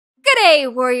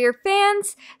G'day, Warrior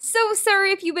fans! So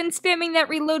sorry if you've been spamming that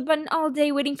reload button all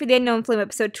day waiting for the Unknown Flame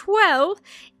episode 12.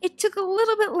 It took a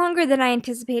little bit longer than I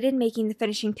anticipated making the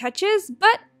finishing touches,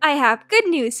 but I have good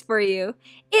news for you.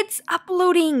 It's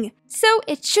uploading! So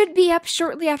it should be up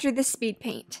shortly after this speed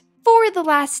paint. For the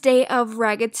last day of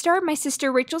Raggedstar, my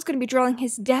sister Rachel's going to be drawing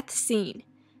his death scene.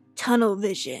 Tunnel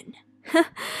vision.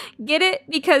 Get it?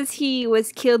 Because he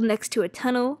was killed next to a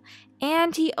tunnel.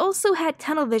 And he also had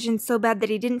tunnel vision so bad that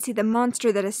he didn't see the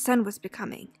monster that his son was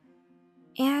becoming.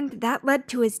 And that led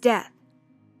to his death.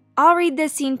 I'll read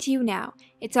this scene to you now.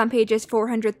 It's on pages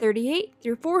 438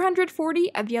 through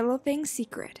 440 of Yellowfang's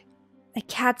Secret. The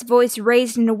cat's voice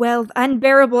raised in a wail of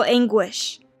unbearable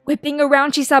anguish. Whipping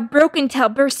around, she saw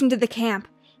Brokenstar burst into the camp.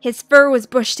 His fur was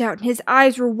bushed out and his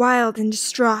eyes were wild and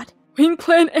distraught. "Wing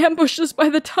Clan ambushed us by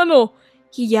the tunnel,"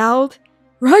 he yelled.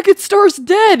 "Raggedstar's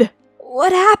dead!"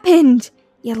 "What happened?"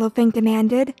 Yellowfang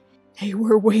demanded. "They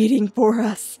were waiting for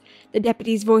us." The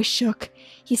deputy's voice shook.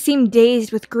 He seemed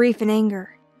dazed with grief and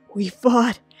anger. "We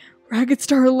fought.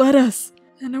 Raggedstar led us,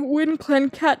 and a Wind Clan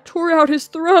cat tore out his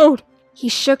throat." He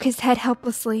shook his head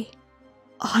helplessly.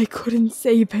 "I couldn't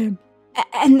save him."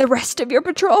 "And the rest of your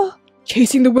patrol?"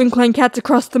 "Chasing the Wind Clan cats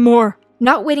across the moor."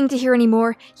 Not waiting to hear any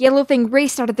more, Yellowfang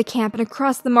raced out of the camp and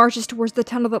across the marshes towards the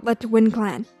tunnel that led to Wind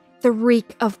Clan. The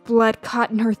reek of blood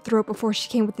caught in her throat before she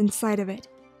came within sight of it.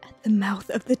 At the mouth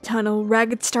of the tunnel,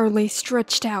 Raggedstar lay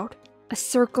stretched out. A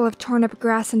circle of torn-up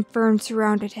grass and fern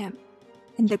surrounded him,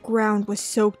 and the ground was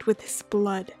soaked with his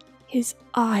blood. His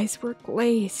eyes were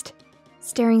glazed,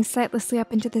 staring sightlessly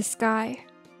up into the sky.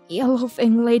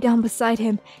 Yellowfang lay down beside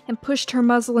him and pushed her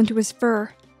muzzle into his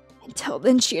fur. Until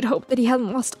then, she had hoped that he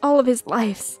hadn't lost all of his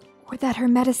lives, or that her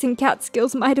medicine cat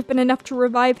skills might have been enough to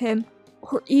revive him.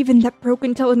 Or even that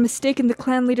Brokenstar had mistaken the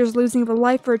clan leader's losing of a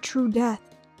life for a true death.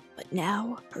 But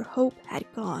now, her hope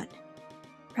had gone.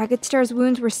 Raggedstar's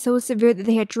wounds were so severe that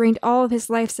they had drained all of his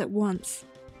lives at once.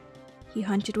 He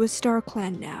hunted with Star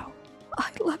Clan now. "I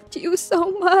loved you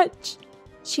so much,"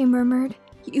 she murmured.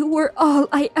 "You were all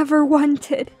I ever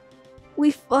wanted. We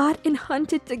fought and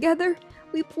hunted together.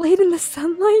 We played in the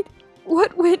sunlight.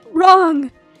 What went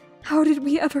wrong? How did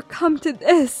we ever come to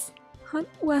this? Hunt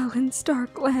well in Star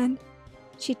Clan,"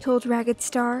 she told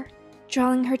Raggedstar,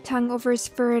 drawing her tongue over his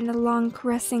fur in a long,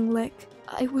 caressing lick.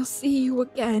 "I will see you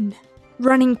again."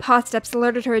 Running paw steps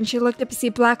alerted her, and she looked up to see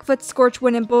Blackfoot,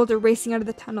 Scorchwind, and Boulder racing out of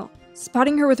the tunnel.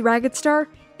 Spotting her with Raggedstar,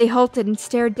 they halted and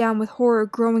stared down with horror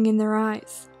growing in their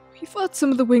eyes. "We fought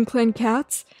some of the Wind Clan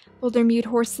cats," Boulder mewed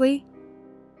hoarsely.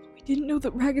 "We didn't know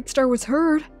that Raggedstar was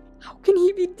hurt. How can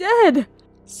he be dead?"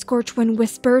 Scorchwind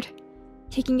whispered,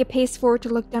 taking a pace forward to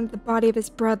look down at the body of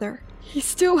his brother. "He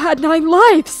still had 9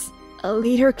 lives! "A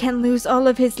leader can lose all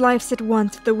of his lives at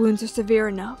once if the wounds are severe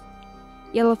enough,"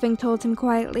 Yellowfang told him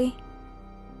quietly.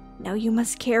 "Now you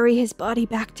must carry his body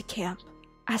back to camp."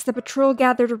 As the patrol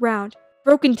gathered around,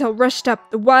 Brokenstar rushed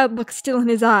up, the wild look still in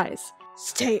his eyes.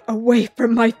 "Stay away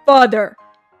from my father,"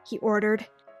 he ordered.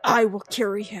 "I will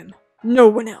carry him. No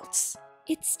one else."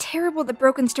 It's terrible that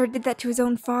Brokenstar did that to his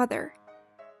own father.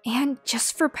 And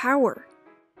just for power.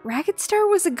 Raggedstar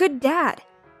was a good dad.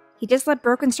 He just let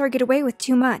Brokenstar get away with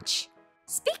too much.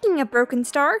 Speaking of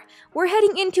Brokenstar, we're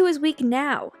heading into his week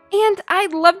now, and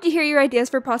I'd love to hear your ideas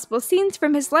for possible scenes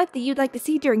from his life that you'd like to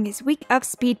see during his week of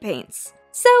speed paints.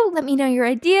 So let me know your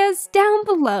ideas down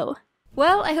below.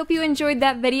 Well, I hope you enjoyed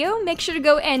that video. Make sure to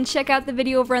go and check out the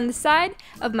video over on the side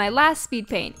of my last speed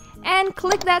paint, and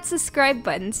click that subscribe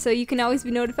button so you can always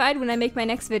be notified when I make my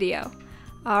next video.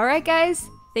 Alright guys,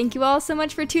 thank you all so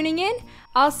much for tuning in.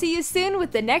 I'll see you soon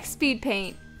with the next speed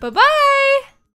paint. Bye-bye!